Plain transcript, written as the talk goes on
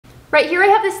Right here I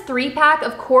have this 3-pack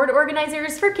of cord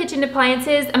organizers for kitchen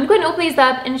appliances. I'm going to open these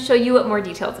up and show you more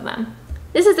details of them.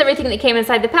 This is everything that came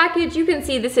inside the package. You can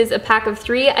see this is a pack of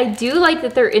 3. I do like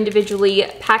that they're individually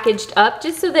packaged up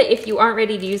just so that if you aren't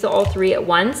ready to use all 3 at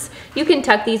once, you can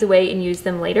tuck these away and use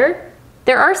them later.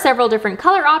 There are several different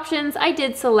color options. I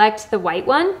did select the white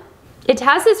one. It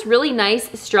has this really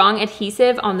nice strong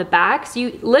adhesive on the back, so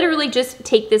you literally just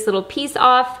take this little piece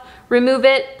off, remove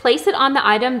it, place it on the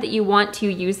item that you want to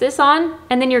use this on,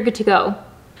 and then you're good to go.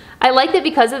 I like that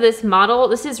because of this model,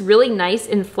 this is really nice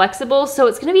and flexible, so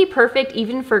it's gonna be perfect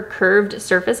even for curved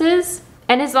surfaces.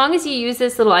 And as long as you use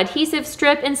this little adhesive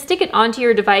strip and stick it onto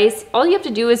your device, all you have to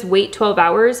do is wait 12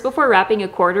 hours before wrapping a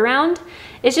cord around.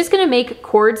 It's just gonna make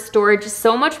cord storage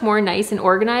so much more nice and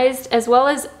organized, as well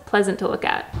as pleasant to look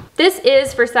at. This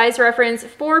is, for size reference,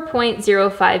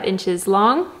 4.05 inches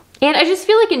long. And I just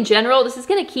feel like in general, this is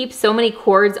gonna keep so many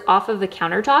cords off of the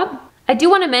countertop. I do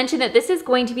wanna mention that this is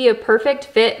going to be a perfect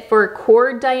fit for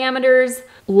cord diameters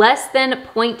less than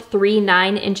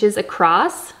 0.39 inches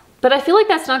across, but I feel like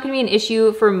that's not gonna be an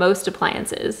issue for most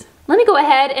appliances. Let me go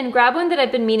ahead and grab one that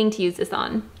I've been meaning to use this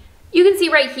on. You can see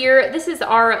right here, this is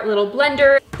our little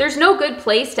blender. There's no good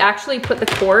place to actually put the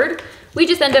cord. We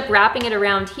just end up wrapping it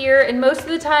around here, and most of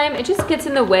the time it just gets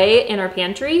in the way in our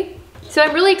pantry. So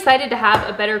I'm really excited to have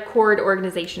a better cord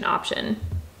organization option.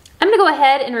 I'm gonna go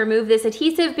ahead and remove this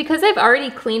adhesive because I've already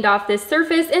cleaned off this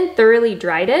surface and thoroughly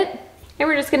dried it. And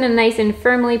we're just gonna nice and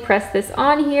firmly press this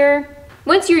on here.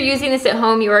 Once you're using this at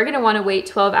home, you are gonna wanna wait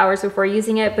 12 hours before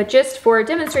using it, but just for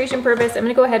demonstration purpose, I'm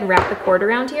gonna go ahead and wrap the cord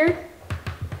around here.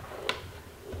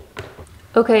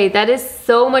 Okay, that is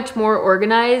so much more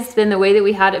organized than the way that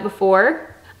we had it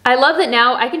before. I love that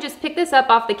now I can just pick this up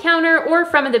off the counter or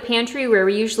from the pantry where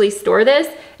we usually store this,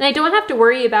 and I don't have to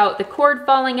worry about the cord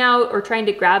falling out or trying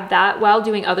to grab that while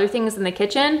doing other things in the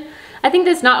kitchen. I think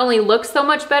this not only looks so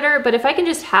much better, but if I can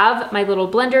just have my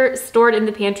little blender stored in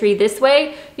the pantry this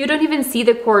way, you don't even see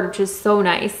the cord, which is so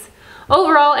nice.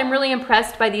 Overall, I'm really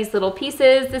impressed by these little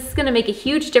pieces. This is gonna make a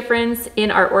huge difference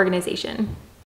in our organization.